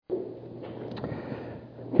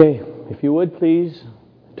Okay, if you would please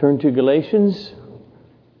turn to Galatians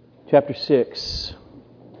chapter 6.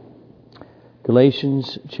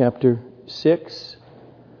 Galatians chapter 6.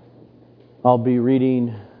 I'll be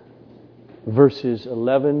reading verses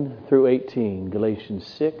 11 through 18. Galatians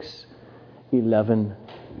 6, 11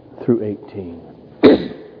 through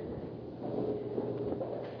 18.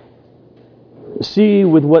 See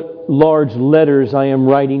with what large letters I am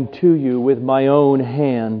writing to you with my own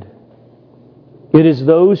hand. It is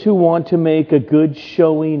those who want to make a good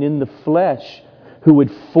showing in the flesh who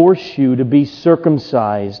would force you to be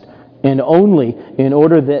circumcised, and only in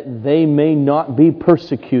order that they may not be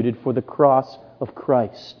persecuted for the cross of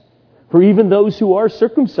Christ. For even those who are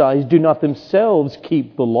circumcised do not themselves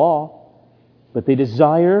keep the law, but they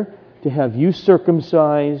desire to have you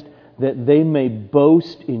circumcised that they may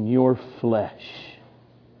boast in your flesh.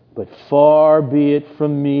 But far be it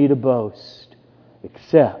from me to boast,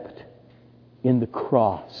 except in the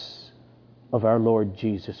cross of our Lord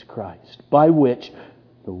Jesus Christ, by which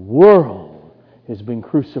the world has been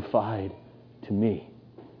crucified to me,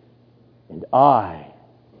 and I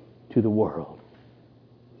to the world.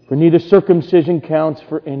 For neither circumcision counts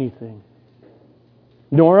for anything,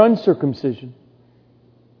 nor uncircumcision,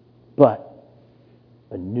 but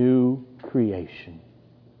a new creation.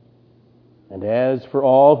 And as for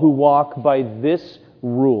all who walk by this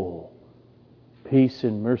rule, peace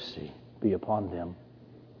and mercy be upon them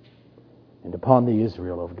and upon the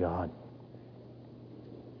Israel of God.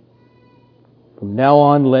 From now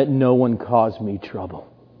on, let no one cause me trouble,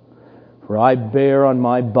 for I bear on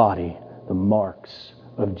my body the marks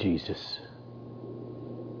of Jesus.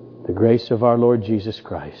 The grace of our Lord Jesus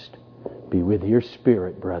Christ be with your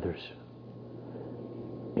spirit, brothers.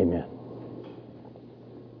 Amen.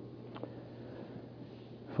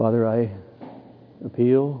 Father, I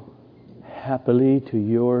appeal happily to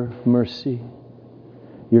your mercy,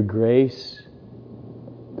 your grace,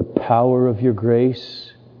 the power of your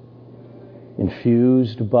grace,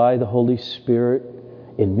 infused by the Holy Spirit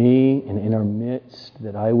in me and in our midst,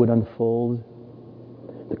 that I would unfold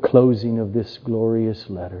the closing of this glorious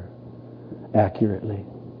letter accurately,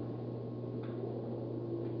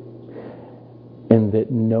 and that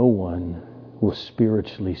no one will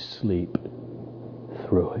spiritually sleep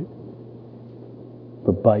through it,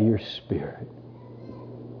 but by your Spirit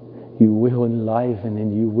you will enliven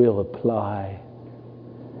and you will apply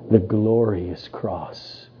the glorious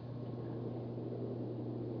cross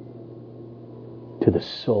to the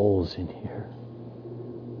souls in here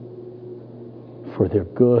for their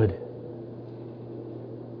good,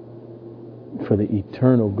 for the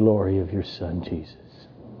eternal glory of your Son, Jesus.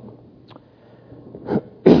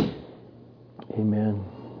 Amen.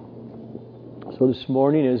 So this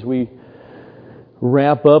morning, as we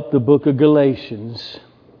wrap up the book of Galatians,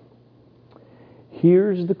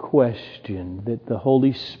 here's the question that the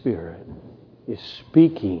Holy Spirit is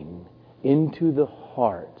speaking into the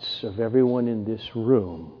hearts of everyone in this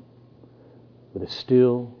room with a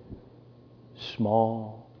still,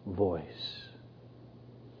 small voice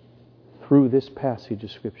through this passage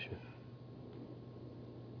of Scripture.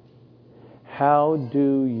 How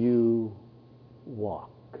do you walk?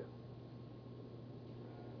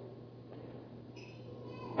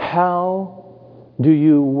 How do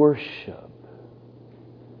you worship?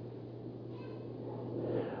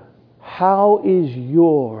 How is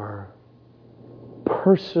your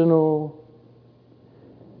personal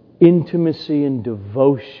intimacy and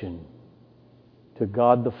devotion to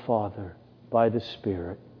God the Father by the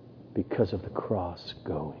Spirit because of the cross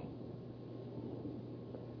going?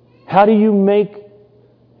 How do you make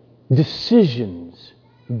decisions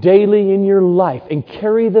daily in your life and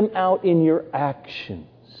carry them out in your actions?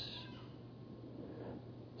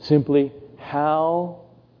 Simply, how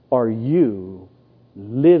are you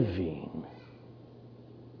living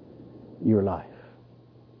your life?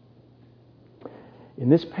 In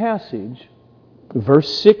this passage,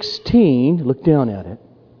 verse 16, look down at it.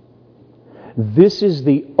 This is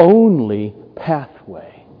the only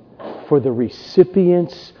pathway for the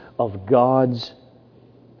recipients of God's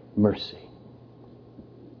mercy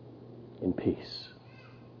and peace.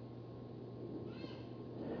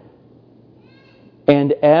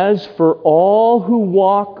 And as for all who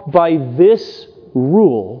walk by this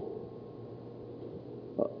rule,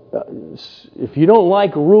 if you don't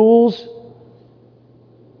like rules,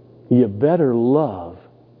 you better love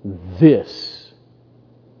this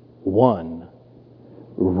one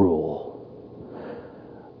rule.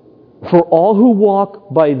 For all who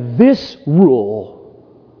walk by this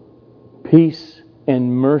rule, peace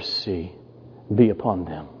and mercy be upon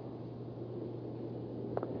them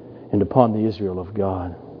and upon the Israel of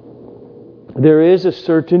God. There is a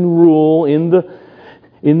certain rule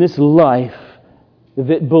in this life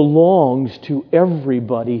that belongs to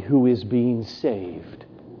everybody who is being saved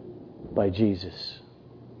by Jesus.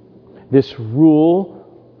 This rule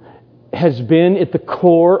has been at the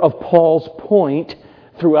core of Paul's point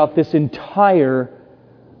throughout this entire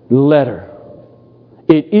letter.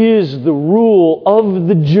 It is the rule of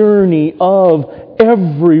the journey of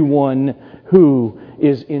everyone who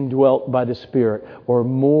is indwelt by the Spirit, or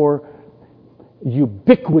more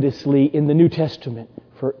ubiquitously in the New Testament,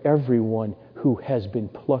 for everyone who has been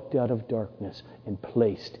plucked out of darkness and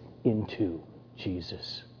placed into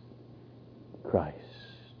Jesus Christ.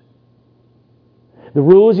 The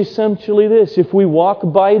rule is essentially this: if we walk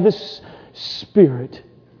by the Spirit,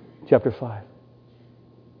 chapter 5,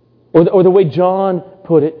 or the way John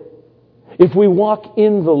put it, if we walk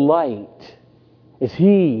in the light, as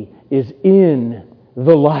He is in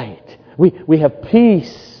the light, we have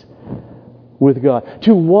peace with God.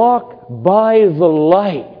 To walk by the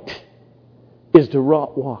light is to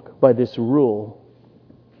walk by this rule.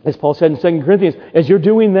 As Paul said in 2 Corinthians, as you're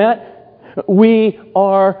doing that, we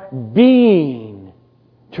are being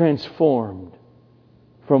transformed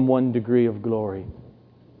from one degree of glory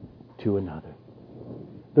to another.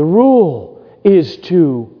 The rule is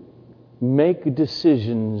to make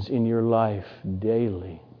decisions in your life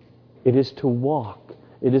daily. It is to walk.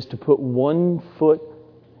 It is to put one foot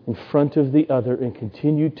in front of the other and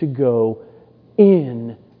continue to go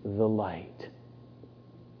in the light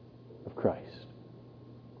of Christ.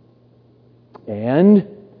 And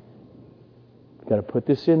I've got to put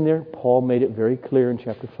this in there. Paul made it very clear in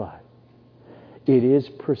chapter 5. It is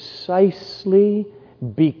precisely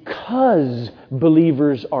because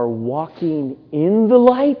believers are walking in the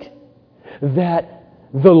light that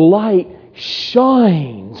the light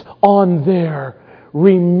shines on their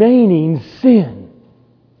remaining sin.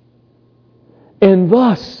 And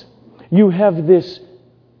thus, you have this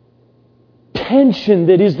tension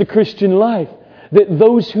that is the Christian life, that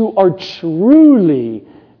those who are truly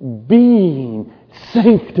being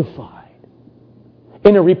sanctified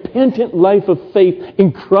in a repentant life of faith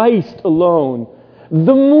in Christ alone,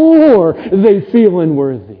 the more they feel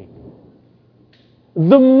unworthy,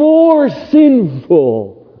 the more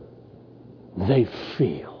sinful they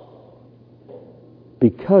feel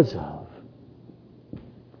because of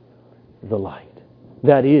the light.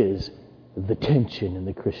 That is the tension in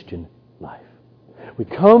the Christian life. We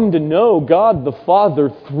come to know God the Father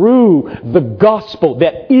through the gospel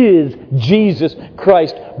that is Jesus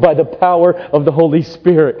Christ by the power of the Holy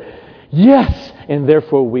Spirit. Yes, and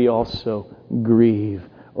therefore we also grieve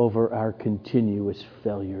over our continuous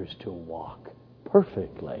failures to walk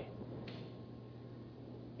perfectly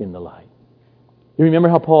in the light. You remember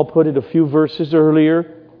how Paul put it a few verses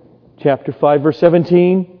earlier? Chapter 5, verse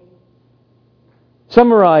 17.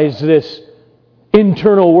 Summarize this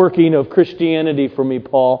internal working of Christianity for me,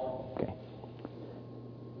 Paul. Okay.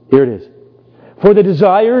 Here it is. For the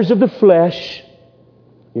desires of the flesh,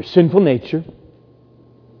 your sinful nature,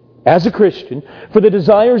 as a Christian, for the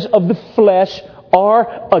desires of the flesh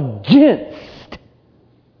are against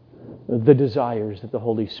the desires that the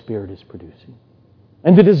Holy Spirit is producing.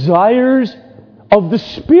 And the desires of the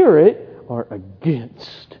Spirit are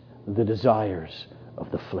against the desires of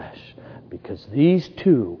the flesh. Because these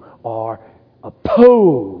two are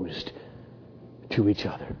opposed to each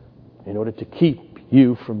other in order to keep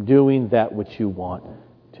you from doing that which you want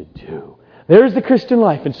to do. There's the Christian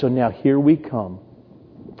life. And so now here we come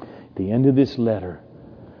at the end of this letter.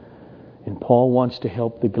 And Paul wants to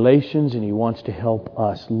help the Galatians, and he wants to help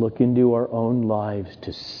us look into our own lives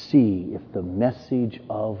to see if the message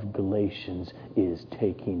of Galatians is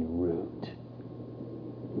taking root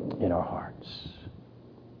in our hearts.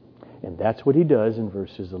 And that's what he does in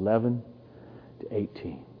verses 11 to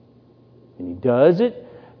 18. And he does it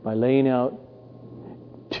by laying out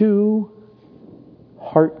two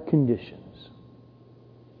heart conditions.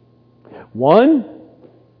 One,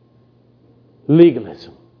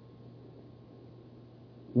 legalism.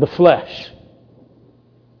 The flesh,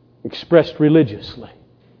 expressed religiously.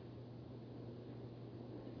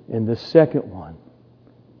 And the second one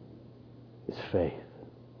is faith.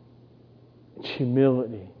 It's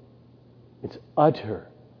humility. It's utter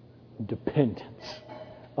dependence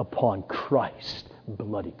upon Christ's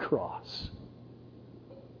bloody cross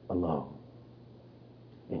alone.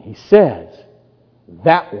 And he says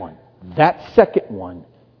that one, that second one,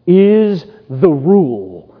 is the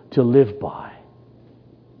rule to live by.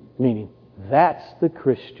 Meaning, that's the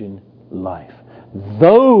Christian life.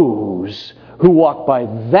 Those who walk by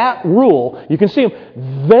that rule, you can see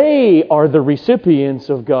them, they are the recipients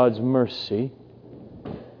of God's mercy.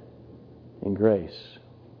 in grace.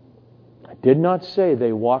 I did not say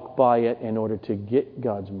they walk by it in order to get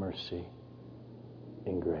God's mercy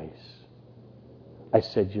in grace. I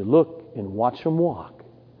said you look and watch them walk,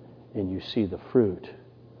 and you see the fruit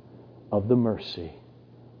of the mercy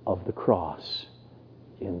of the cross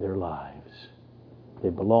in their lives. They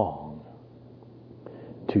belong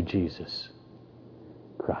to Jesus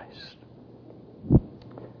Christ.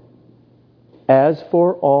 As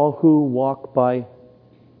for all who walk by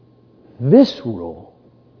this rule,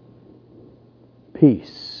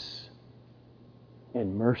 peace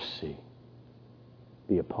and mercy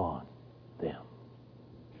be upon them.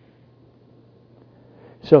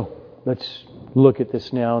 So, let's look at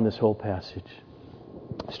this now in this whole passage.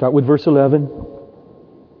 Start with verse 11.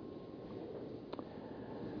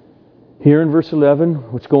 Here in verse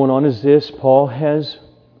 11, what's going on is this. Paul has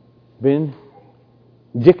been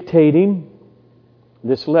dictating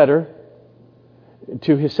this letter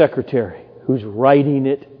to his secretary, who's writing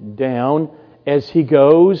it down as he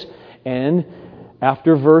goes. And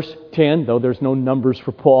after verse 10, though there's no numbers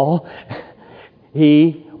for Paul,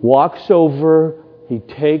 he walks over, he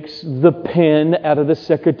takes the pen out of the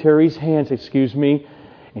secretary's hands, and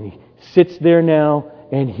he sits there now,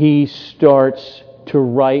 and he starts to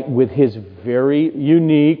write with his very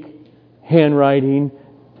unique handwriting,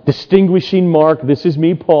 distinguishing mark. This is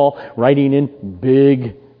me, Paul, writing in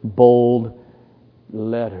big, bold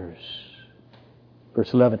letters.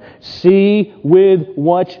 Verse 11. See with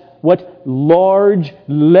what large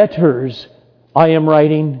letters I am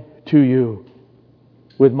writing to you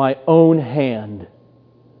with my own hand.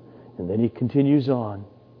 And then he continues on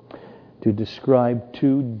to describe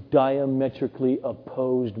two diametrically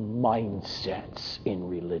opposed mindsets in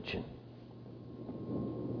religion.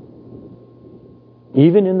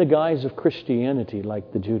 Even in the guise of Christianity,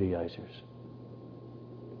 like the Judaizers.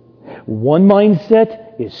 One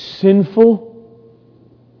mindset is sinful,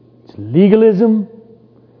 it's legalism,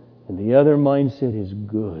 and the other mindset is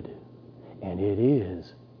good. And it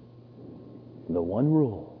is the one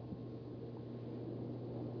rule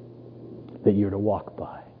that you're to walk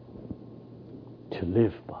by, to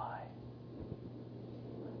live by,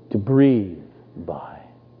 to breathe by.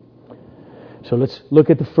 So let's look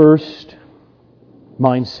at the first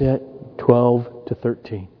mindset, 12 to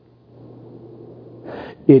 13.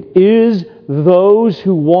 It is those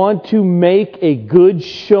who want to make a good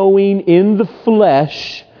showing in the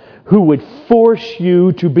flesh who would force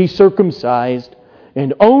you to be circumcised,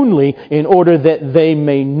 and only in order that they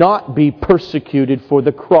may not be persecuted for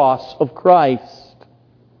the cross of Christ.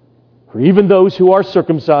 For even those who are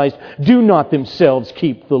circumcised do not themselves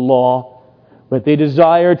keep the law, but they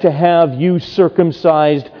desire to have you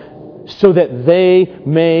circumcised so that they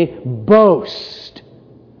may boast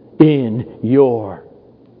in your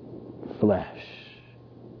flesh.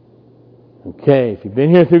 Okay, if you've been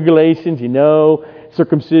here through Galatians, you know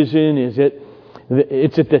circumcision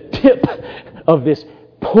it's at the tip of this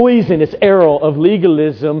poisonous arrow of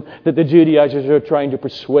legalism that the Judaizers are trying to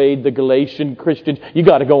persuade the Galatian Christians. You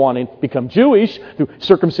got to go on and become Jewish through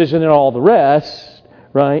circumcision and all the rest,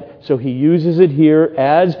 right? So he uses it here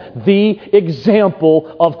as the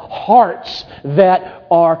example of hearts that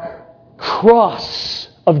are cross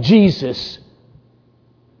of Jesus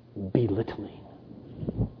belittling.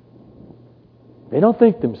 They don't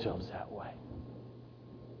think themselves that way.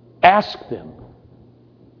 Ask them.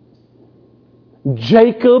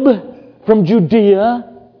 Jacob from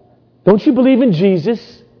Judea, don't you believe in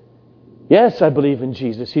Jesus? Yes, I believe in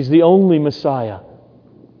Jesus. He's the only Messiah.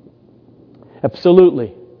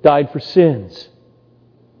 Absolutely. Died for sins.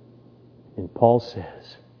 And Paul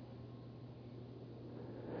says,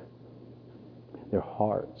 their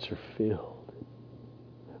hearts are filled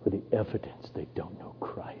with the evidence they don't know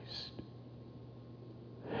Christ.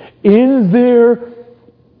 In their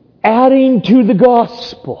adding to the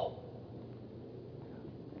gospel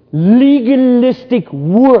legalistic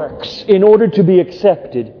works in order to be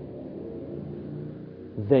accepted,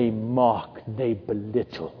 they mock, they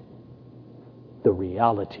belittle the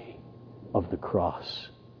reality of the cross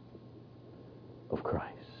of Christ.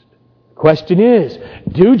 The question is,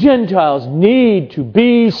 do Gentiles need to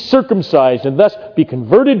be circumcised and thus be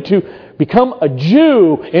converted to become a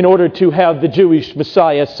Jew in order to have the Jewish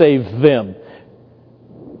Messiah save them?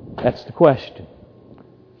 That's the question.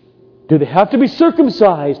 Do they have to be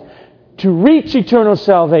circumcised to reach eternal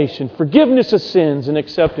salvation, forgiveness of sins, and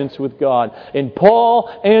acceptance with God? And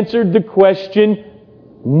Paul answered the question,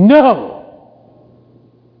 no.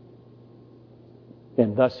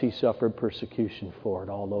 And thus he suffered persecution for it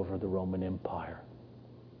all over the Roman Empire,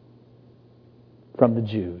 from the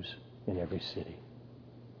Jews in every city.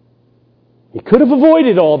 He could have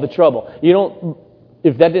avoided all the trouble.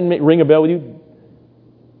 If that didn't ring a bell with you,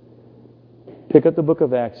 pick up the book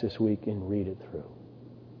of Acts this week and read it through.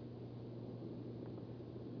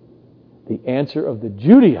 The answer of the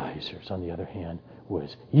Judaizers, on the other hand,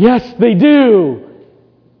 was, yes, they do!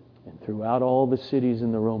 And throughout all the cities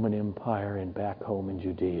in the Roman Empire and back home in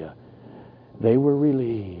Judea, they were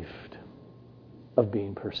relieved of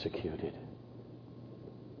being persecuted.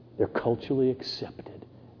 They're culturally accepted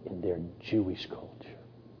in their Jewish culture.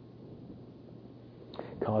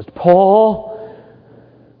 Caused Paul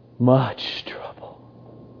much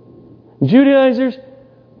trouble. Judaizers,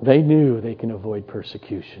 they knew they can avoid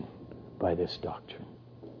persecution by this doctrine.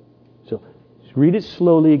 So just read it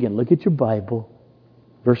slowly again. Look at your Bible,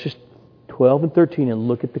 verses 12 and 13, and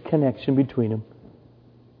look at the connection between them.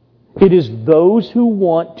 It is those who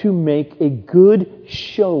want to make a good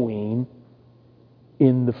showing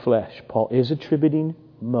in the flesh. Paul is attributing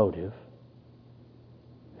motive.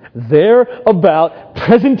 They're about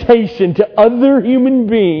presentation to other human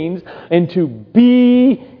beings and to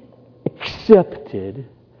be accepted.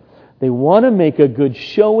 They want to make a good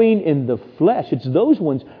showing in the flesh. It's those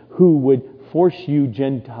ones who would force you,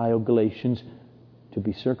 Gentile Galatians, to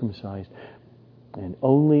be circumcised. And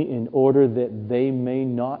only in order that they may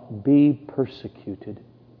not be persecuted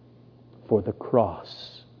for the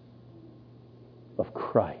cross of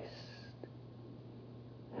Christ.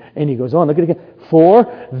 And he goes on, look at it again.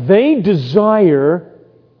 For they desire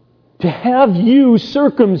to have you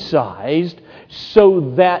circumcised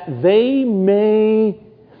so that they may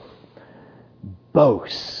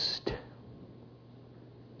boast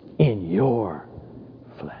in your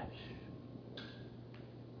flesh.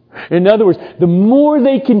 In other words, the more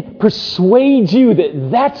they can persuade you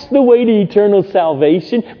that that's the way to eternal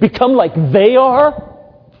salvation, become like they are,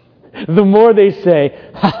 the more they say,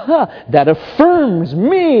 that affirms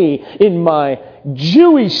me in my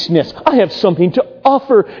Jewishness. I have something to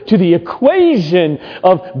offer to the equation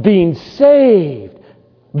of being saved,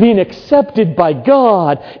 being accepted by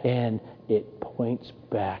God, and it points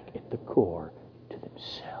back at the core to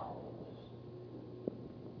themselves.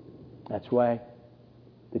 That's why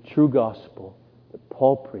the true gospel that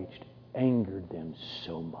Paul preached angered them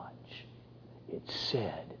so much. It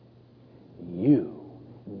said, you,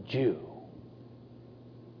 Jew,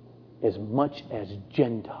 as much as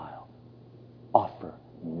Gentile, offer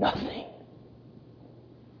nothing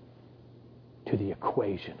to the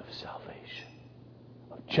equation of salvation,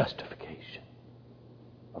 of justification,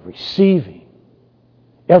 of receiving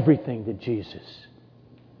everything that Jesus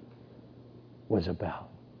was about.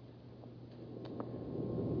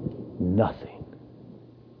 Nothing.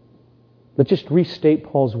 Let's just restate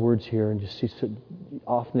Paul's words here and just see. So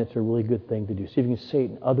often it's a really good thing to do. See if you can say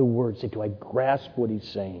it in other words. Say, do I grasp what he's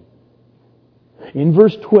saying? In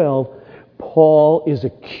verse 12, Paul is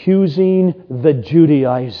accusing the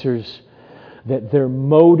Judaizers that their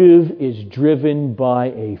motive is driven by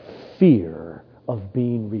a fear of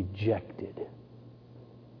being rejected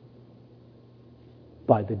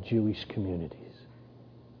by the Jewish communities.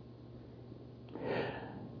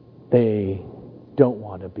 They don't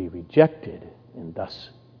want to be rejected and thus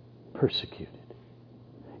persecuted.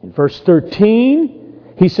 In verse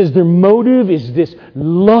 13, he says their motive is this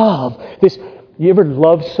love. You ever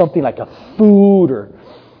love something like a food or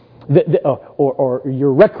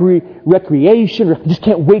your recreation, or I just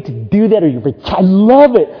can't wait to do that, or I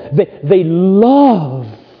love it. They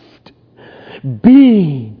loved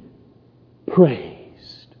being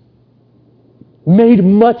praised, made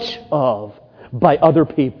much of by other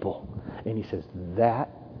people. And he says that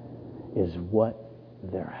is what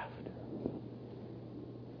they're after.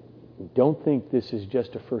 Don't think this is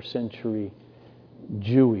just a first century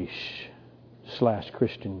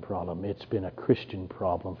Jewish/Christian problem. It's been a Christian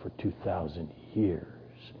problem for 2,000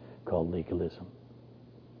 years called legalism.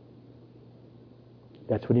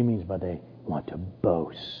 That's what he means by they want to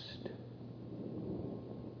boast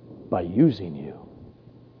by using you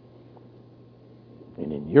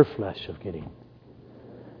and in your flesh of getting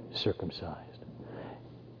circumcised.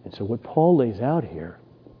 And so what Paul lays out here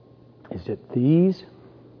is that these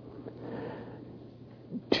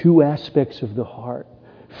two aspects of the heart,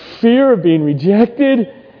 fear of being rejected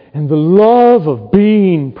and the love of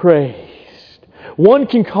being praised, one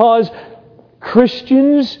can cause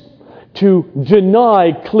Christians to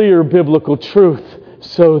deny clear biblical truth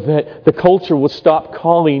so that the culture will stop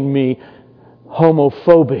calling me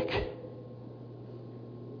homophobic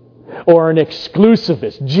or an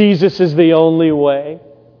exclusivist. Jesus is the only way.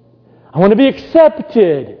 I want to be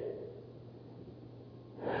accepted.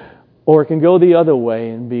 Or it can go the other way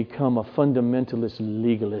and become a fundamentalist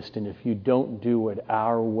legalist. And if you don't do it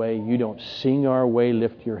our way, you don't sing our way,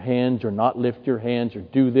 lift your hands or not lift your hands, or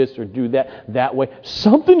do this or do that way,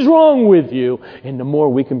 something's wrong with you. And the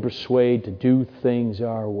more we can persuade to do things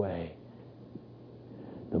our way,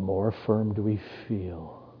 the more affirmed we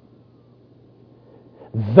feel.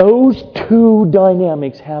 Those two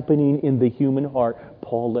dynamics happening in the human heart,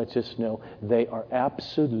 Paul lets us know, they are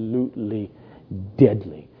absolutely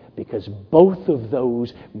deadly. Because both of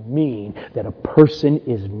those mean that a person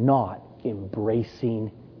is not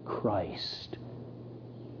embracing Christ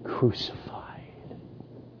crucified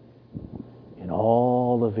in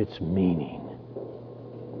all of its meaning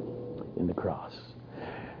in the cross.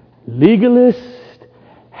 Legalists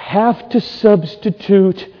have to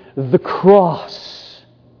substitute the cross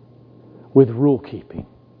with rule keeping.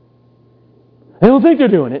 They don't think they're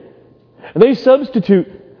doing it. They substitute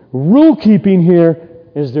rule keeping here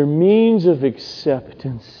as their means of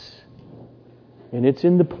acceptance. And it's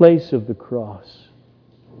in the place of the cross,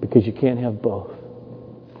 because you can't have both.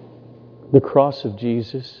 The cross of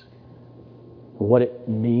Jesus, what it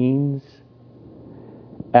means,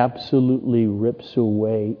 absolutely rips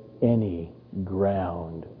away any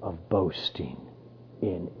ground of boasting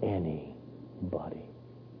in anybody.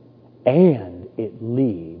 And it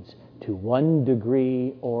leads to one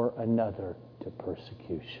degree or another to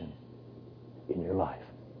persecution in your life.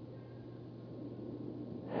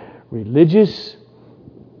 Religious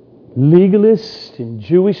legalists in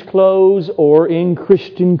Jewish clothes or in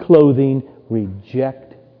Christian clothing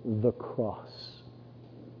reject the cross.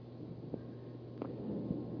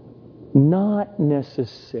 Not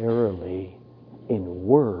necessarily in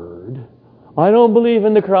word. I don't believe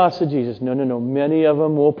in the cross of Jesus. No. Many of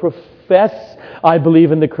them will profess, I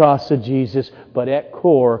believe in the cross of Jesus, but at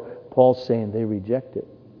core, Paul's saying they reject it.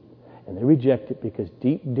 And they reject it because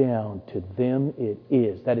deep down to them it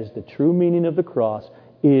is. That is the true meaning of the cross,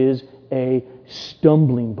 is a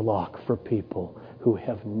stumbling block for people who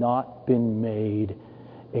have not been made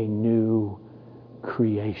a new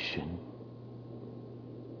creation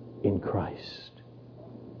in Christ.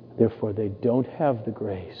 Therefore, they don't have the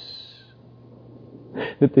grace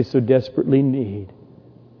that they so desperately need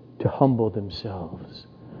to humble themselves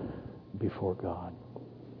before God.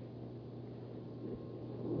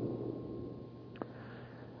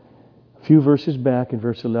 A few verses back in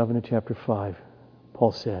verse 11 of chapter 5,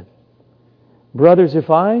 Paul said, "Brothers,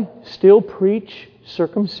 if I still preach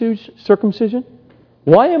circumcision,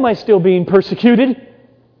 why am I still being persecuted?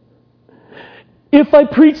 If I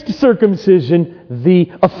preach circumcision,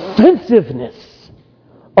 the offensiveness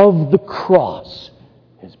of the cross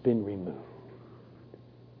has been removed."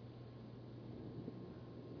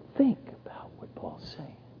 Think about what Paul's saying.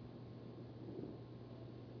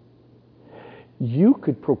 You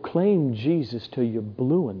could proclaim Jesus till you're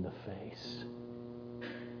blue in the face.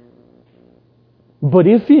 But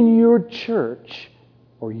if in your church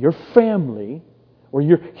or your family or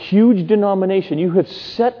your huge denomination you have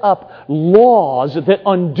set up laws that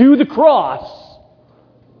undo the cross,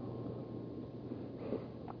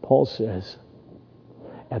 Paul says,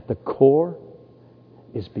 at the core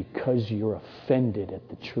is because you're offended at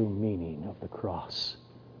the true meaning of the cross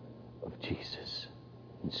of Jesus.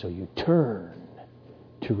 And so you turn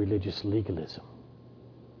to religious legalism.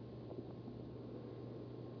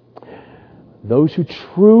 Those who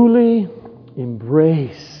truly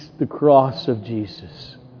embrace the cross of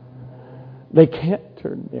Jesus, they can't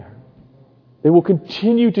turn there. They will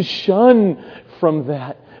continue to shun from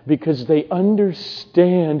that because they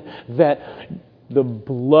understand that the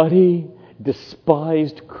bloody,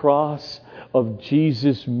 despised cross of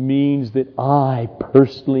Jesus means that I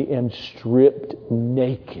personally am stripped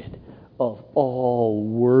naked of all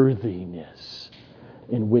worthiness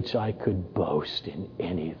in which I could boast in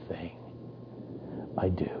anything I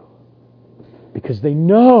do. Because they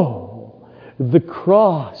know the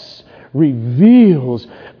cross reveals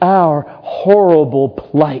our horrible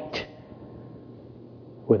plight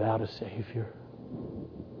without a Savior.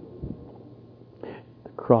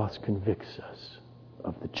 The cross convicts us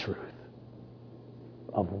of the truth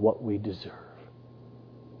of what we deserve.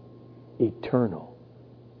 Eternal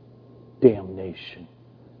damnation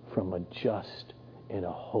from a just and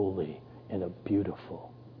a holy and a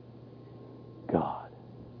beautiful God.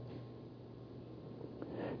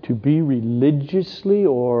 To be religiously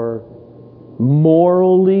or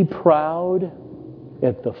morally proud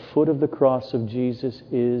at the foot of the cross of Jesus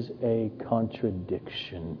is a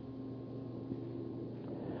contradiction.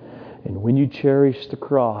 And when you cherish the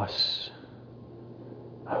cross,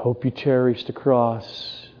 I hope you cherish the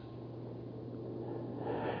cross,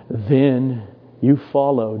 then You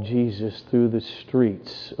follow Jesus through the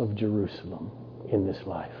streets of Jerusalem in this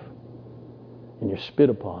life. And you're spit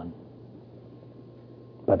upon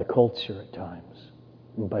by the culture at times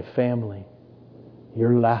and by family.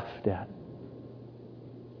 You're laughed at.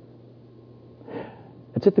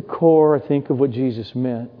 It's at the core, I think, of what Jesus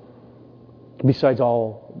meant. Besides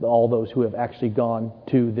all those who have actually gone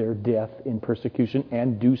to their death in persecution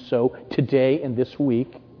and do so today and this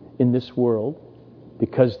week in this world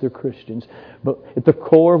because they're Christians. But at the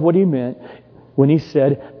core of what He meant when He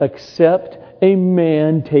said, "Except a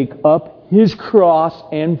man take up his cross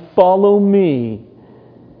and follow me,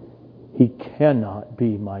 he cannot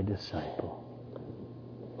be my disciple."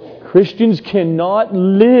 Christians cannot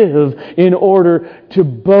live in order to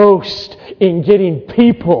boast in getting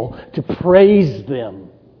people to praise them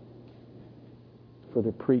for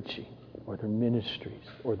their preaching or their ministries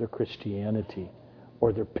or their Christianity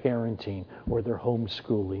or their parenting or their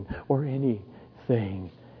homeschooling or anything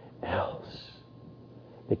else.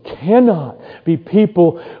 They cannot be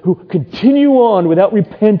people who continue on without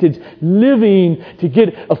repentance, living to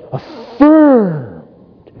get affirmed,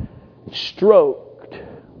 stroked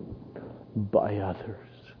by others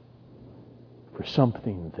for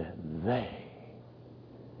something that they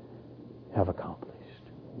have accomplished.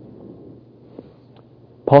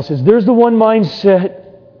 Paul says there's the one mindset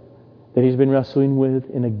that he's been wrestling with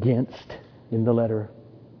and against in the letter.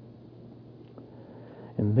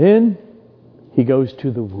 And then he goes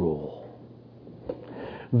to the rule.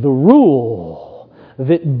 The rule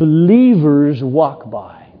that believers walk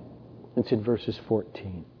by. It's in verses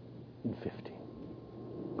 14 and 15.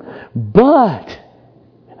 But,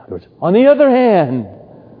 in other words, on the other hand,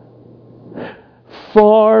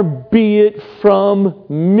 far be it from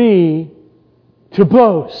me to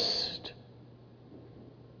boast,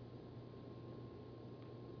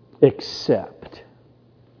 except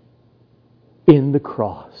in the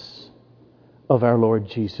cross of our Lord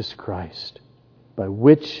Jesus Christ, by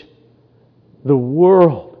which the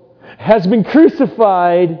world has been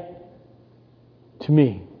crucified to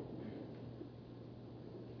me,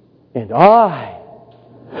 and I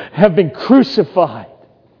have been crucified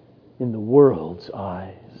in the world's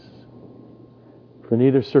eyes. For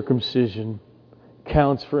neither circumcision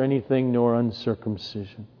counts for anything nor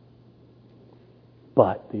uncircumcision,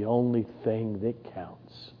 but the only thing that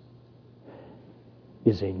counts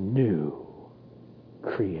is a new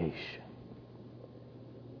creation.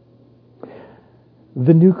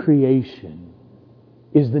 The new creation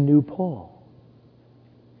is the new Paul.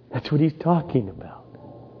 That's what he's talking about.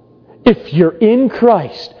 If you're in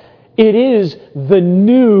Christ, it is the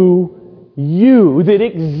new you that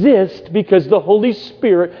exists because the Holy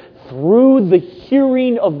Spirit, through the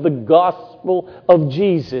hearing of the gospel of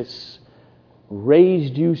Jesus,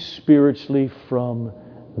 raised you spiritually from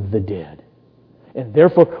the dead. And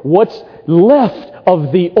therefore, what's left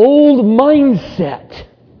of the old mindset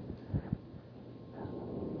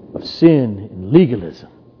of sin and legalism,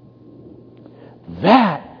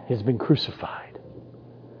 that has been crucified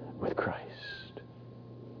with Christ.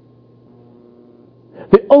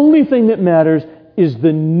 The only thing that matters is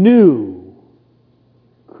the new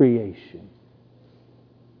creation.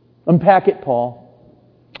 Unpack it, Paul.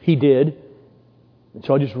 He did. And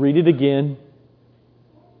so I'll just read it again.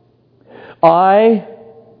 I,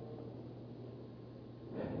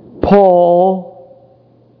 Paul,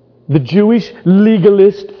 the Jewish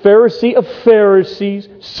legalist, Pharisee of Pharisees,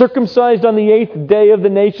 circumcised on the 8th day of the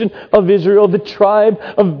nation of Israel, the tribe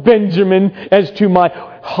of Benjamin, as to my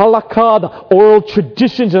halakha, the oral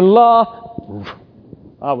traditions and law,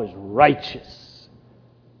 I was righteous.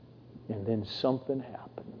 And then something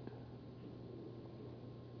happened.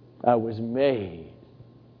 I was made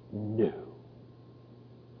new.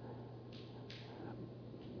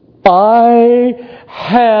 I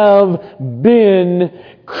have been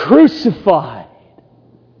crucified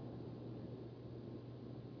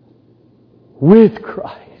with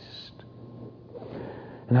Christ.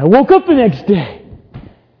 And I woke up the next day,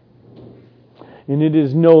 and it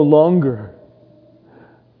is no longer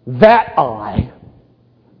that I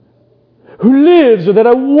who lives or that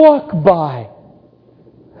I walk by,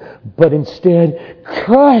 but instead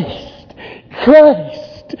Christ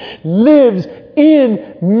lives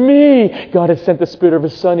in me. God has sent the Spirit of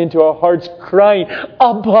His Son into our hearts, crying,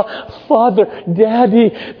 Abba, Father, Daddy.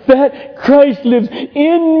 That Christ lives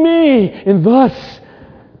in me. And thus,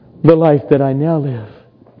 the life that I now live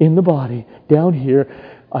in the body, down here,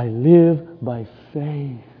 I live by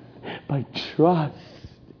faith, by trust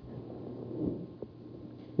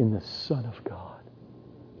in the Son of God,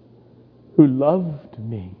 who loved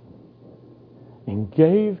me and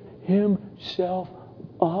gave Himself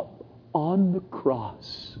up on the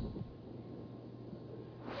cross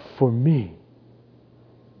for me.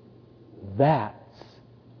 That's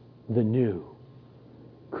the new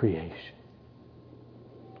creation.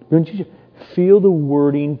 Don't you feel the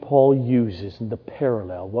wording Paul uses in the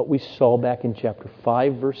parallel, what we saw back in chapter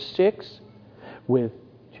 5, verse 6, with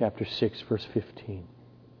chapter 6, verse 15.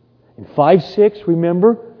 In 5:6,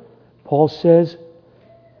 remember, Paul says,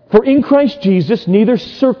 "For in Christ Jesus neither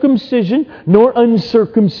circumcision nor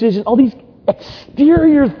uncircumcision," all these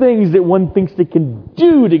exterior things that one thinks they can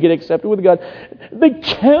do to get accepted with God, they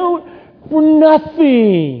count for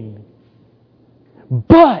nothing.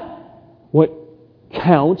 But what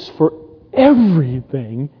counts for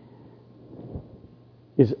everything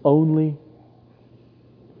is only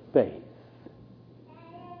faith,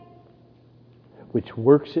 which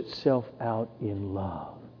works itself out in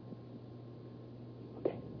love.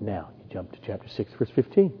 Okay, now you jump to chapter 6, verse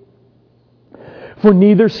 15. "For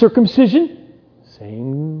neither circumcision,"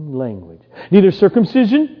 same language, "neither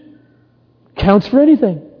circumcision counts for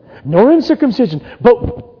anything, nor uncircumcision."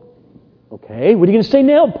 But, okay, what are you going to say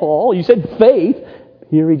now, Paul? You said faith.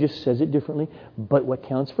 Here he just says it differently. But what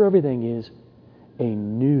counts for everything is a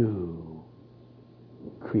new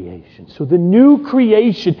creation. So the new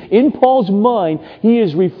creation, in Paul's mind, he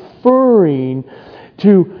is referring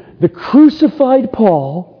to the crucified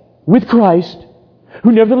Paul with Christ,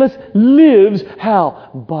 who nevertheless lives, how?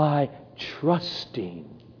 By trusting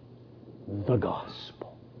the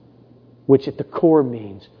gospel, which at the core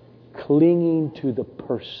means clinging to the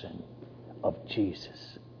person of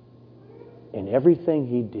Jesus and everything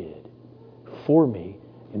He did for me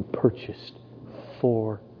and purchased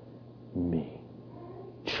for me.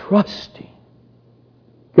 Trusting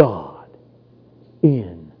God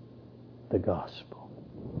in the gospel.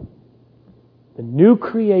 The new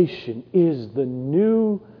creation is the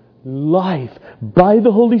new life by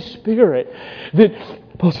the Holy Spirit that,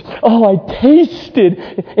 I tasted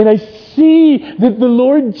and I see that the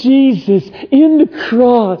Lord Jesus in the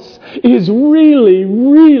cross is really,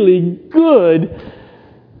 really good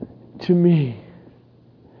to me.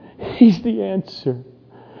 He's the answer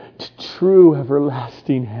to true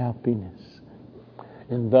everlasting happiness.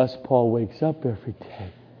 And thus Paul wakes up every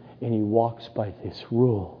day and he walks by this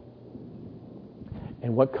rule.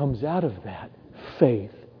 And what comes out of that?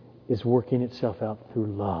 Faith is working itself out through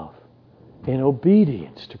love. And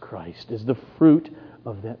obedience to Christ is the fruit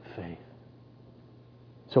of that faith.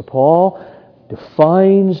 So Paul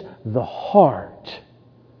defines the heart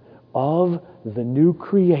of the new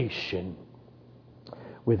creation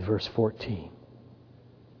with verse 14.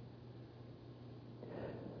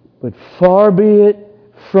 "But far be it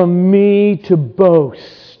from me to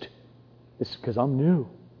boast." This is because I'm new.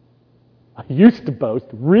 I used to boast.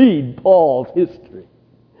 Read Paul's history.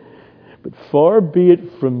 "But far be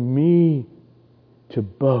it from me to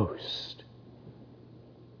boast,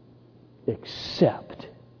 except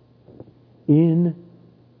in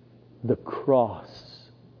the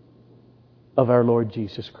cross of our Lord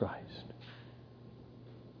Jesus Christ."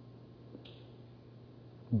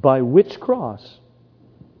 By which cross?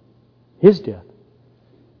 His death.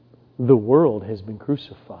 The world has been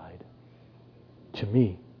crucified to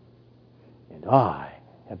me, and I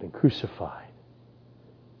have been crucified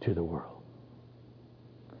to the world.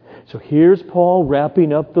 So here's Paul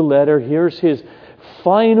wrapping up the letter. Here's his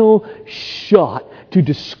final shot to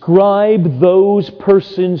describe those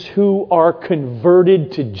persons who are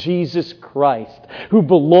converted to Jesus Christ, who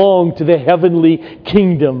belong to the heavenly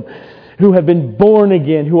kingdom, who have been born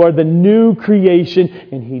again, who are the new creation.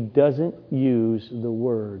 And he doesn't use the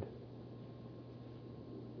word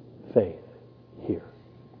faith here.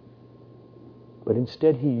 But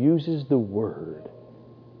instead he uses the word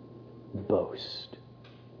boast.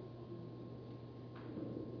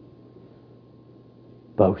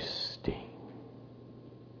 Boasting.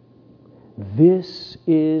 This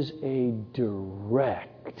is a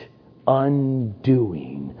direct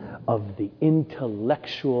undoing of the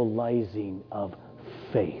intellectualizing of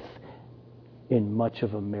faith in much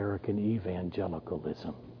of American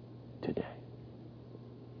evangelicalism today.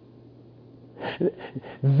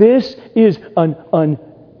 This is an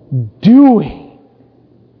undoing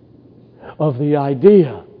of the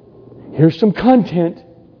idea. Here's some content.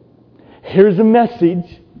 Here's a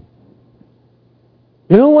message.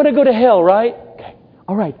 You don't want to go to hell, right? Okay.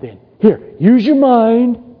 All right then. Here, use your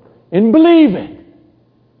mind and believe it.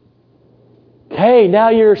 Okay, now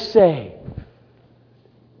you're saved.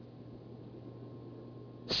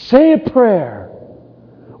 Say a prayer.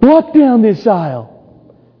 Walk down this aisle.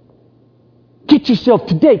 Get yourself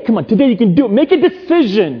today. Come on, today you can do it. Make a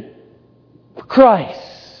decision for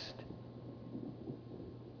Christ.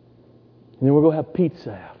 And then we'll go have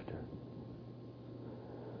pizza after.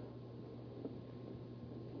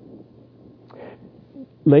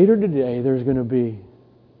 Later today, there's going to be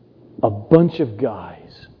a bunch of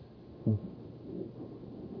guys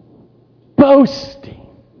boasting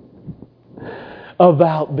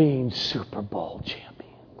about being Super Bowl champions.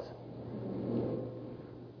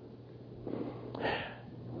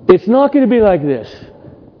 It's not going to be like this.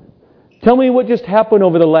 Tell me what just happened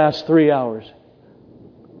over the last 3 hours.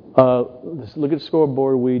 Let's look at the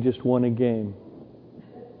scoreboard. We just won a game.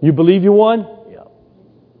 You believe you won? Yeah.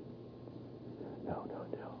 No.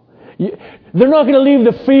 They're not going to leave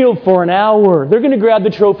the field for an hour. They're going to grab the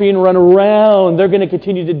trophy and run around. They're going to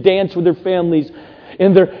continue to dance with their families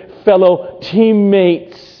and their fellow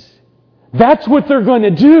teammates. That's what they're going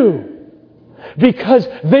to do. Because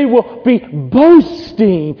they will be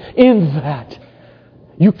boasting in that.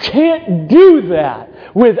 You can't do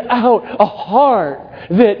that without a heart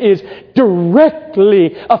that is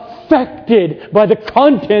directly affected by the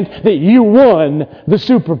content that you won the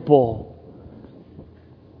Super Bowl.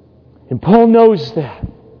 And Paul knows that.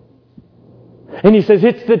 And he says,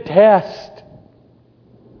 it's the test.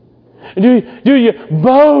 Do you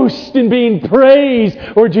boast in being praised,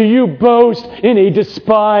 or do you boast in a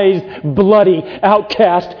despised, bloody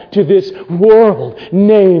outcast to this world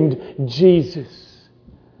named Jesus?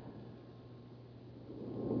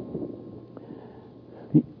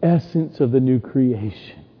 The essence of the new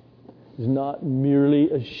creation is not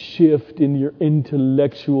merely a shift in your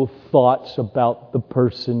intellectual thoughts about the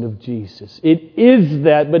person of Jesus. It is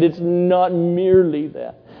that, but it's not merely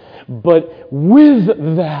that. But with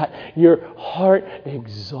that, your heart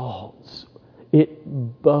exalts.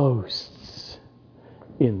 It boasts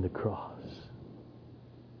in the cross.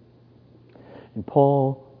 And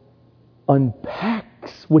Paul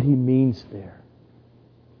unpacks what he means there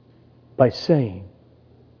by saying,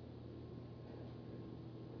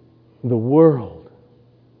 the world,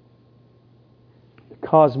 the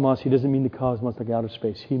cosmos, he doesn't mean the cosmos like outer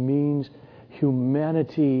space. He means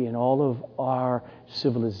humanity and all of our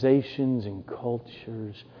civilizations and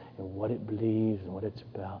cultures and what it believes and what it's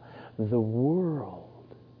about. The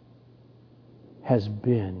world has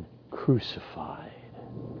been crucified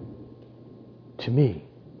to me.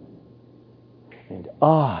 And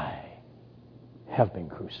I have been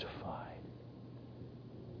crucified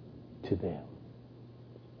to them.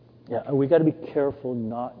 Yeah, we got to be careful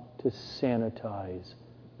not to sanitize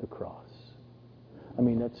the cross. I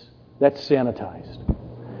mean, that's sanitized.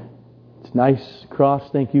 It's nice cross.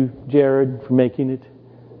 Thank you, Jared, for making it.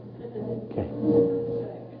 Okay.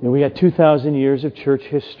 And we got 2,000 years of church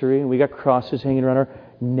history, and we got crosses hanging around our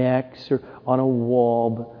necks or on a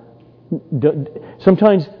wall.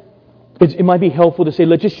 Sometimes it might be helpful to say,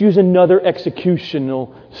 let's just use another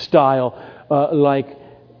executional style, like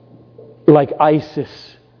ISIS.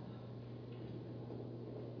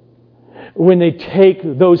 When they take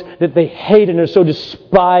those that they hate and are so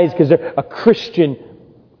despised because they're a Christian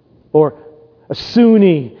or a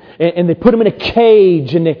Sunni, and they put them in a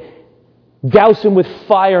cage and they douse them with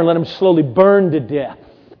fire and let them slowly burn to death.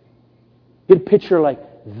 Get a picture like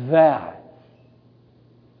that.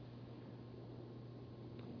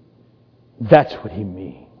 That's what he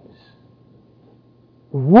means.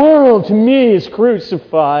 The world to me is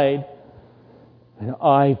crucified, and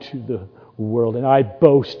I to the world, and I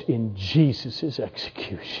boast in Jesus'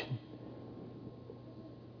 execution.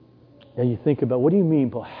 Now you think about, what do you mean,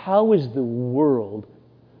 Paul? How is the world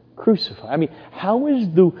crucified? I mean, how is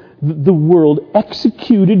the world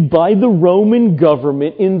executed by the Roman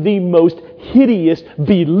government in the most hideous,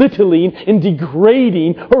 belittling, and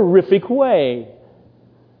degrading, horrific way?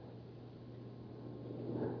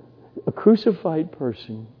 A crucified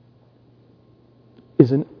person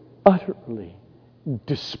is an utterly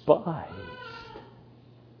despised,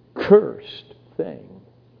 cursed thing.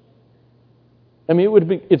 I mean,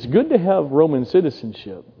 it's good to have Roman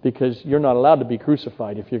citizenship because you're not allowed to be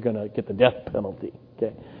crucified if you're going to get the death penalty.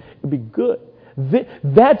 Okay, it'd be good.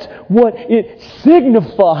 That's what it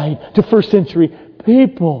signified to first century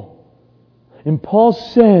people. And Paul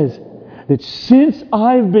says that since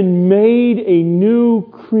I've been made a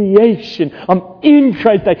new creation, I'm in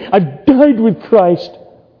Christ, I've died with Christ.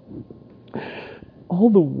 All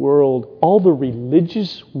the world, all the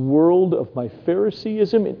religious world of my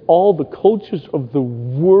Phariseeism and all the cultures of the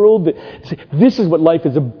world that say, this is what life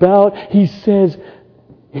is about. He says,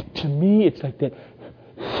 to me, it's like that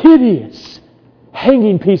hideous,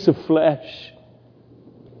 hanging piece of flesh.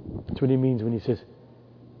 That's what he means when he says,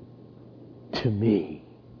 to me.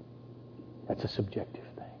 That's a subjective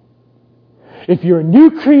thing. if you're a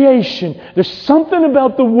new creation, there's something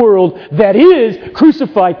about the world that is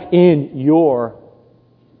crucified in your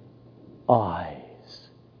eyes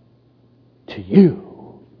to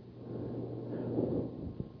you.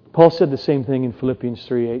 Paul said the same thing in Philippians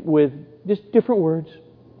 3:8 with just different words.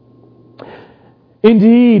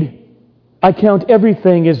 Indeed, I count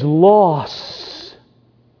everything as loss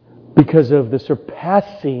because of the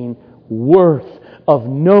surpassing worth of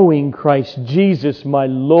knowing Christ Jesus my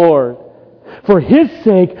Lord. For His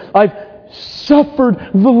sake, I've suffered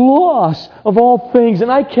the loss of all things,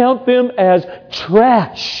 and I count them as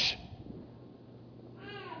trash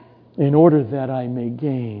in order that I may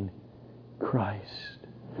gain Christ.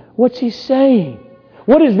 What's he saying?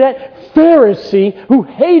 What is that Pharisee who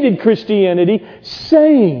hated Christianity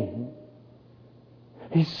saying?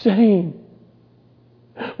 He's saying,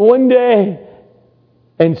 one day,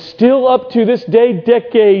 and still up to this day,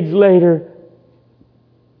 decades later,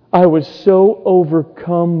 I was so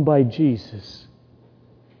overcome by Jesus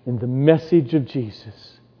and the message of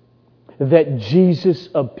Jesus that Jesus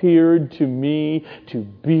appeared to me to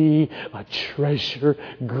be a treasure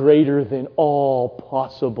greater than all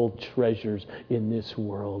possible treasures in this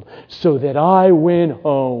world. So that I went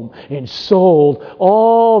home and sold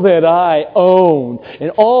all that I owned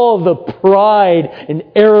and all the pride and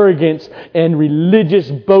arrogance and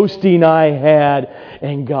religious boasting I had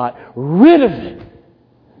and got rid of it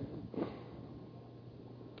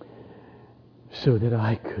so that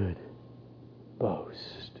I could boast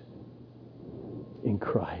in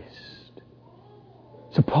Christ.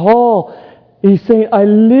 So Paul, he's saying, I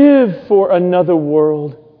live for another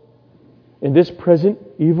world. In this present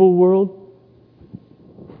evil world,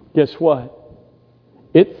 guess what?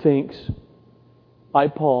 It thinks I,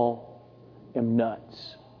 Paul, am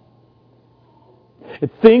nuts.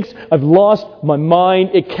 It thinks I've lost my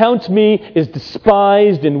mind. It counts me as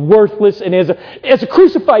despised and worthless and as a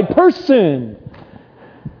crucified person.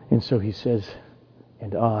 And so he says,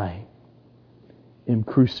 and I am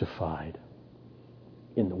crucified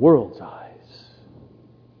in the world's eyes.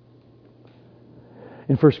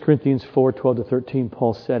 In 1 Corinthians 4:12-13,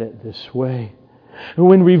 Paul said it this way.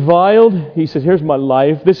 When reviled, he says, here's my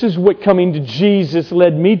life. This is what coming to Jesus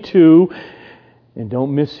led me to. And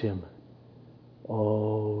don't miss Him.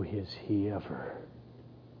 Oh, is He ever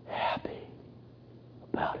happy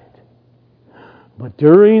about it. But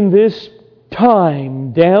during this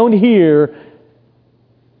time down here,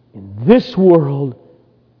 in this world,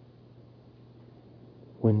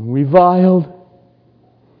 when reviled,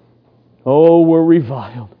 oh, we're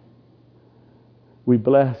reviled. We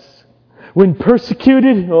bless. When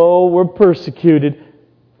persecuted, oh, we're persecuted.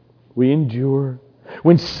 We endure.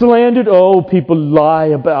 When slandered, oh, people lie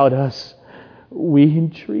about us. We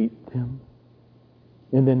entreat them.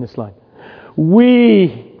 And then this line.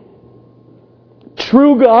 We,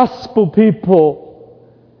 true gospel people,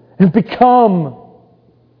 have become,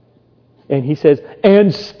 and he says,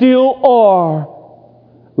 and still are,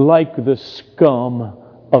 like the scum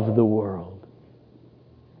of the world.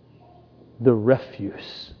 The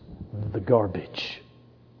refuse, the garbage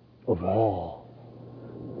of all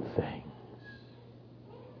things.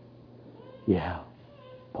 Yeah,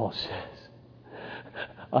 Paul says,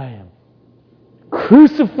 I am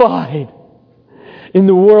crucified in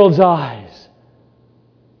the world's eyes.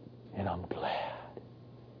 And I'm glad.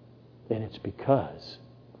 And it's because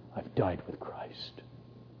I've died with Christ.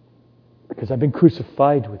 Because I've been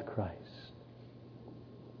crucified with Christ.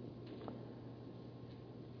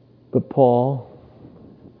 But Paul,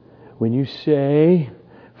 when you say,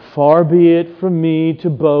 far be it from me to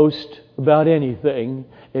boast about anything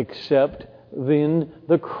except then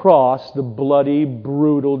the cross, the bloody,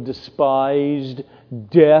 brutal, despised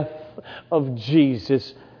death of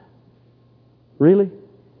Jesus. Really?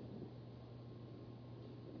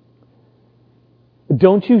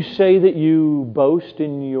 Don't you say that you boast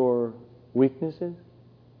in your weaknesses?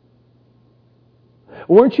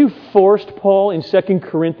 Weren't you forced, Paul, in 2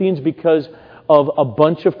 Corinthians because of a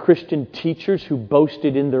bunch of Christian teachers who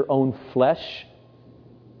boasted in their own flesh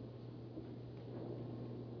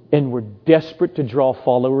and were desperate to draw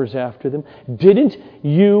followers after them? Didn't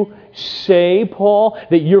you say, Paul,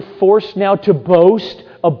 that you're forced now to boast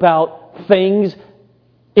about things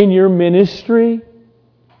in your ministry?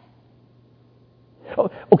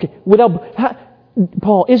 Okay,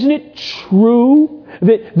 Paul, isn't it true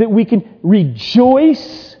that we can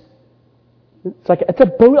rejoice? It's a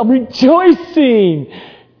boat. I'm rejoicing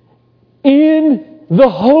in the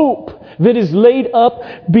hope that is laid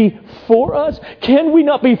up before us. Can we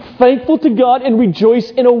not be thankful to God and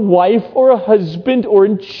rejoice in a wife or a husband or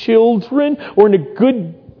in children or in a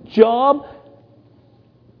good job?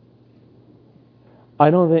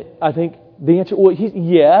 I think the answer,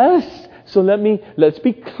 yes. So let's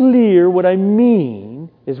be clear. What I mean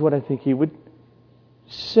is what I think he would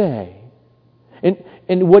say.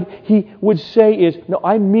 And what he would say is, no,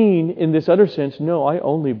 I mean in this other sense, no, I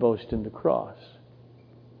only boast in the cross.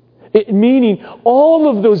 Meaning all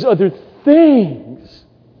of those other things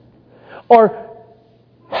are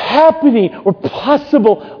happening or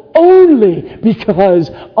possible only because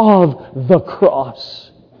of the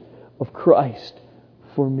cross of Christ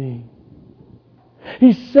for me.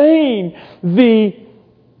 He's saying the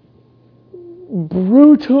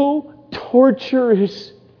brutal,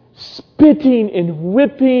 torturous spitting and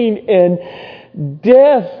whipping and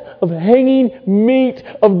death of hanging meat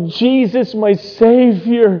of Jesus, my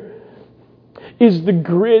Savior, is the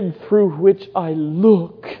grid through which I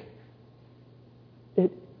look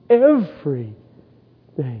at everything.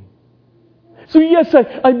 So yes,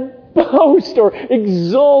 I boast or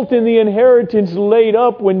exult in the inheritance laid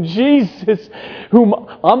up when Jesus, whom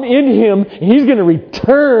I'm in Him, He's going to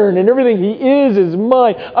return and everything He is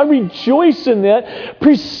mine. I rejoice in that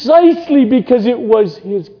precisely because it was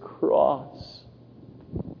His cross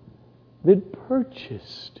that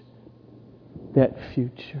purchased that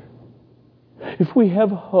future. If we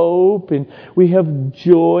have hope and we have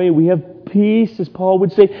joy, we have peace, as Paul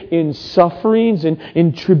would say, in sufferings and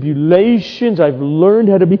in tribulations. I've learned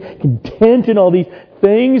how to be content in all these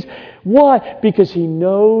things. Why? Because he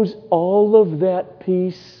knows all of that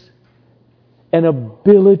peace and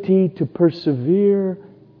ability to persevere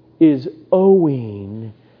is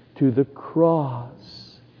owing to the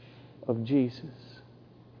cross of Jesus.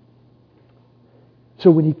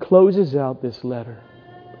 So when he closes out this letter,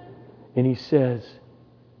 and he says,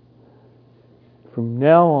 from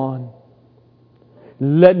now on,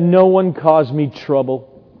 let no one cause me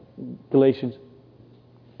trouble. Galatians,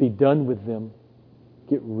 be done with them.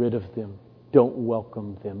 Get rid of them. Don't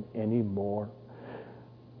welcome them anymore.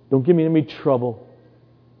 Don't give me any trouble.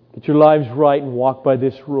 Get your lives right and walk by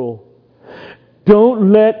this rule.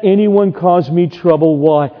 Don't let anyone cause me trouble.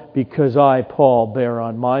 Why? Because I, Paul, bear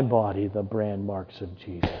on my body the brand marks of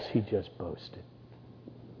Jesus. He just boasted.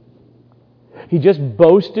 He just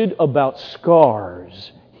boasted about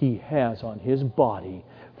scars he has on his body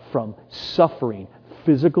from suffering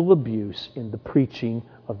physical abuse in the preaching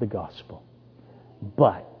of the gospel.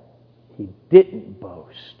 But he didn't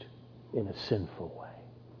boast in a sinful way.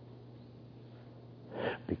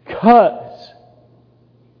 Because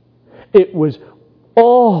it was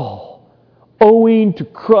all owing to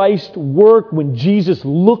Christ's work when Jesus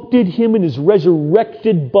looked at him in his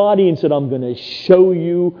resurrected body and said, I'm going to show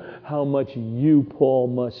you how much you, Paul,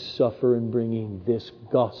 must suffer in bringing this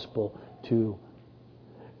gospel to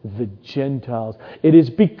the Gentiles. It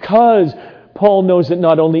is because Paul knows that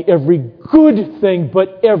not only every good thing,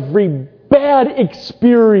 but every bad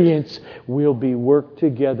experience will be worked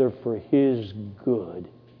together for his good.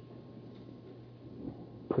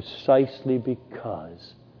 Precisely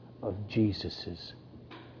because of Jesus'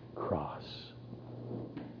 cross.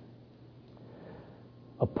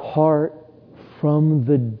 Apart from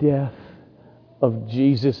the death of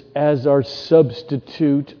Jesus as our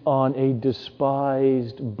substitute on a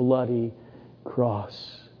despised, bloody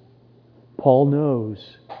cross, Paul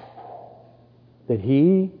knows that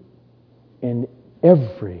he and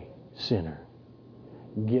every sinner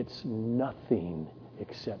gets nothing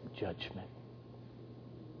except judgment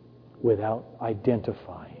without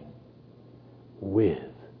identifying with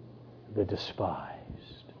the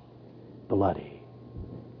despised, bloody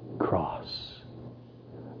cross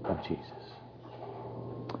of Jesus.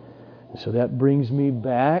 And so that brings me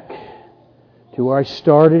back to where I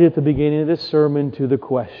started at the beginning of this sermon, to the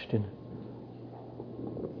question,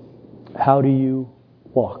 how do you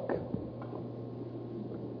walk?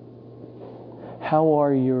 How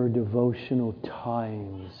are your devotional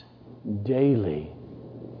times daily?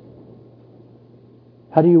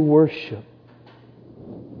 How do you worship?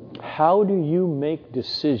 How do you make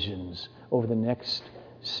decisions over the next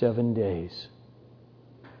 7 days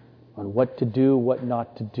on what to do, what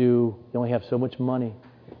not to do? You only have so much money,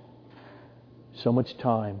 so much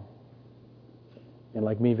time, and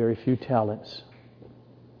like me, very few talents.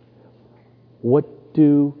 What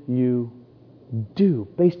do you do?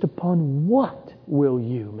 Based upon what will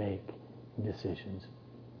you make decisions?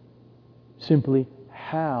 Simply,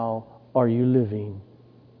 how are you living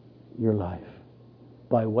your life?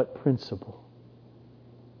 By what principle?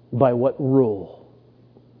 By what rule?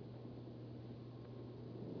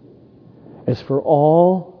 As for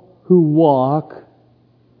all who walk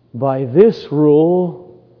by this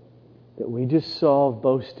rule that we just saw of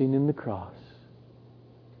boasting in the cross,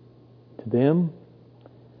 to them,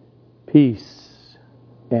 peace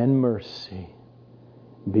and mercy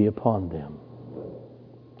be upon them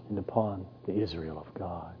and upon the Israel of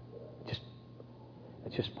God.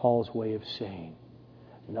 It's just Paul's way of saying,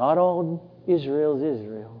 not all Israel is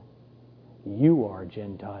Israel. You are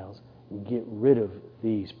Gentiles. Get rid of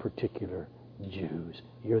these particular Jews.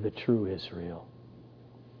 You're the true Israel.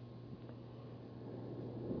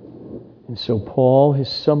 And so Paul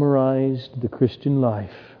has summarized the Christian life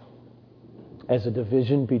as a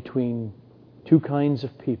division between two kinds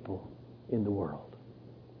of people in the world.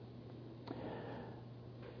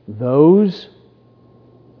 Those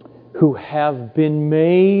who have been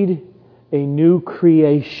made a new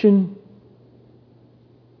creation,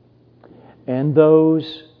 and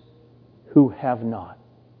those who have not.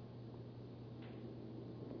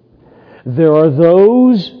 There are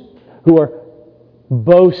those who are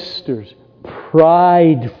boasters,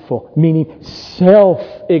 prideful, meaning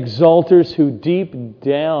self-exalters, who deep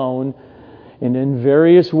down, and in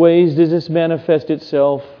various ways does this manifest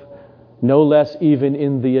itself, no less even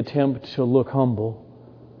in the attempt to look humble.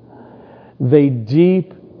 They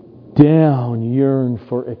deep down yearn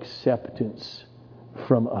for acceptance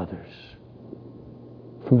from others,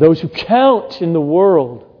 from those who count in the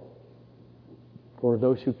world, or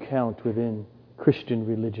those who count within Christian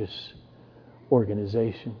religious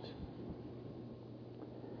organizations.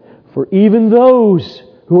 For even those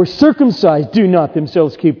who are circumcised do not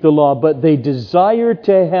themselves keep the law, but they desire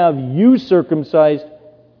to have you circumcised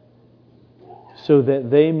so that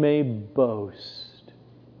they may boast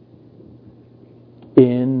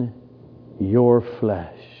in your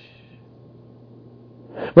flesh.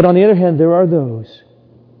 But on the other hand, there are those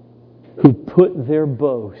who put their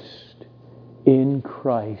boast in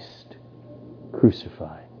Christ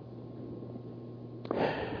crucified.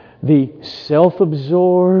 The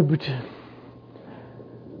self-absorbed,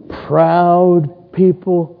 proud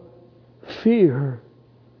people fear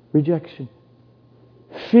rejection,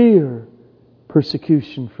 fear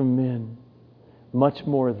persecution from men much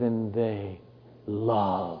more than they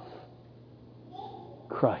love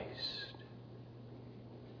Christ.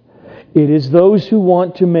 It is those who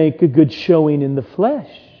want to make a good showing in the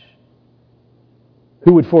flesh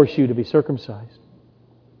who would force you to be circumcised.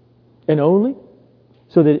 And only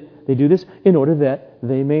so that they do this in order that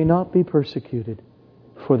they may not be persecuted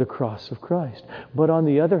for the cross of Christ. But on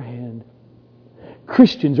the other hand,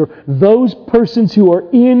 Christians, or those persons who are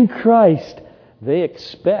in Christ, they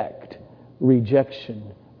expect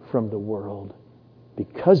rejection from the world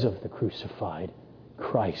because of the crucified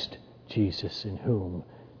Christ Jesus, in whom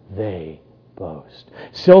they boast.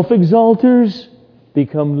 Self-exalters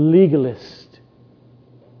become legalists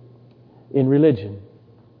in religion.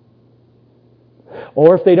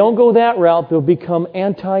 Or if they don't go that route, they'll become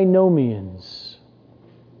antinomians.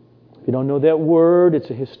 If you don't know that word, it's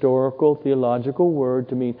a historical, theological word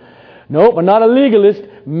to mean, nope, I'm not a legalist.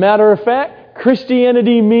 Matter of fact,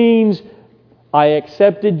 Christianity means I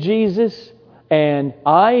accepted Jesus, and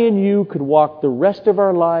I and you could walk the rest of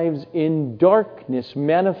our lives in darkness,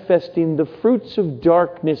 manifesting the fruits of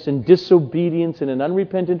darkness and disobedience in an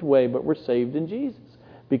unrepentant way, but we're saved in Jesus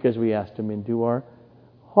because we asked Him into our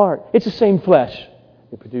heart. It's the same flesh.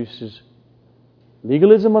 It produces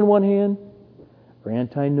legalism on one hand, or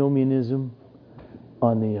antinomianism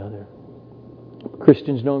on the other.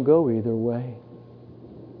 Christians don't go either way.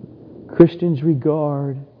 Christians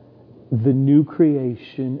regard the new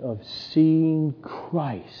creation of seeing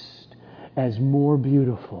Christ as more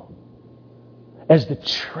beautiful, as the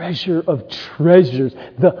treasure of treasures,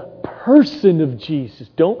 the person of Jesus.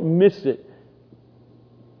 Don't miss it.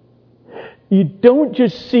 You don't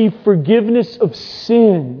just see forgiveness of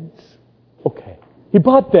sins. Okay, you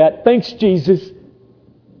bought that. Thanks, Jesus.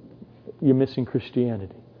 You're missing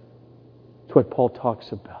Christianity. It's what Paul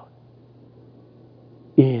talks about.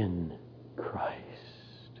 In Christ.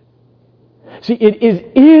 See, it is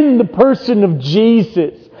in the person of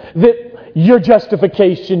Jesus that your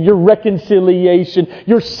justification, your reconciliation,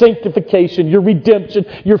 your sanctification, your redemption,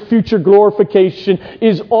 your future glorification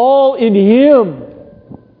is all in Him.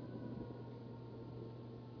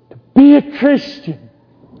 To be a Christian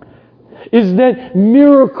is that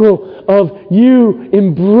miracle of you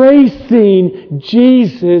embracing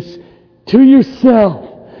Jesus to yourself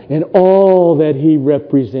and all that He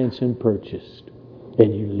represents and purchased.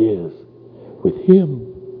 And you live with Him.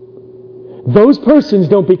 Those persons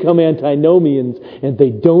don't become antinomians, and they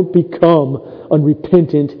don't become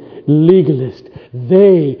unrepentant legalists.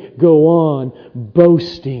 They go on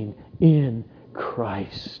boasting in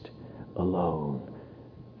Christ alone.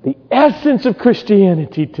 The essence of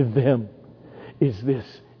Christianity to them is this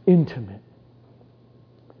intimate,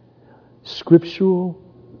 scriptural,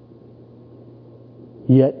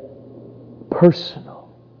 yet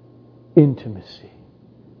personal intimacy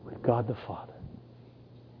with God the Father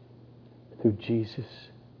through Jesus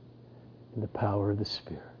and the power of the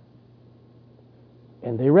Spirit.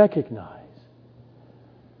 And they recognize,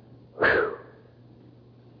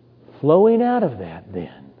 flowing out of that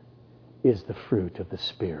then is the fruit of the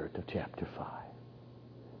Spirit of chapter 5.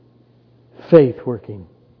 Faith working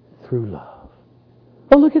through love.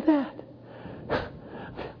 Oh, look at that.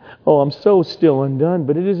 Oh, I'm so still undone,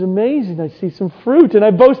 but it is amazing. I see some fruit, and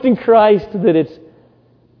I boast in Christ that it's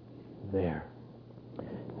there.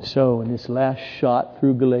 So, in this last shot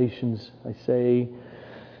through Galatians, I say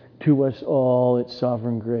to us all at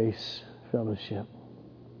Sovereign Grace Fellowship,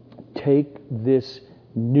 take this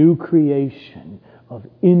new creation of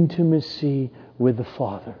intimacy with the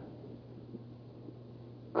Father,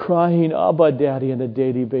 crying, Abba, Daddy, on a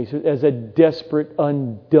daily basis, as a desperate,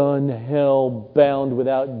 undone, hell-bound,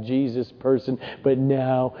 without Jesus person. But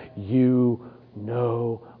now you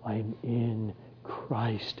know I'm in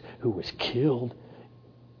Christ, who was killed.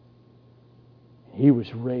 He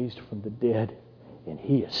was raised from the dead, and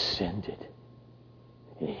He ascended.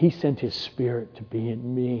 And He sent His Spirit to be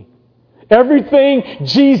in me. Everything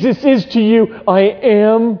Jesus is to you, I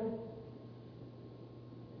am.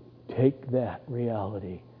 Take that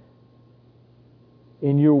reality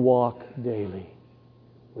in your walk daily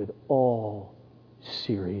with all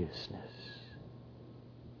seriousness.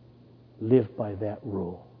 Live by that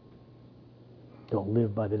rule. Don't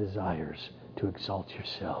live by the desires to exalt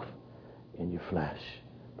yourself in your flesh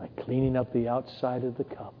by cleaning up the outside of the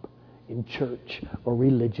cup in church or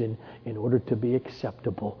religion in order to be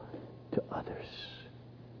acceptable to others.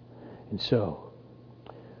 And so,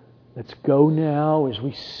 let's go now as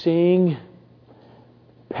we sing,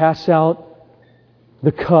 pass out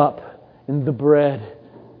the cup and the bread.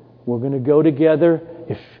 We're going to go together.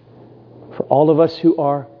 If for all of us who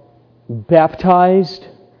are baptized,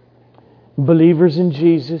 believers in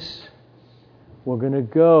Jesus, we're going to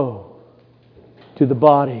go to the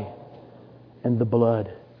body and the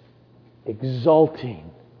blood,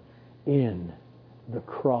 exulting in the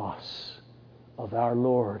cross of our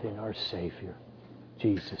Lord and our Savior,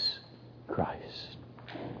 Jesus Christ.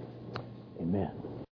 Amen.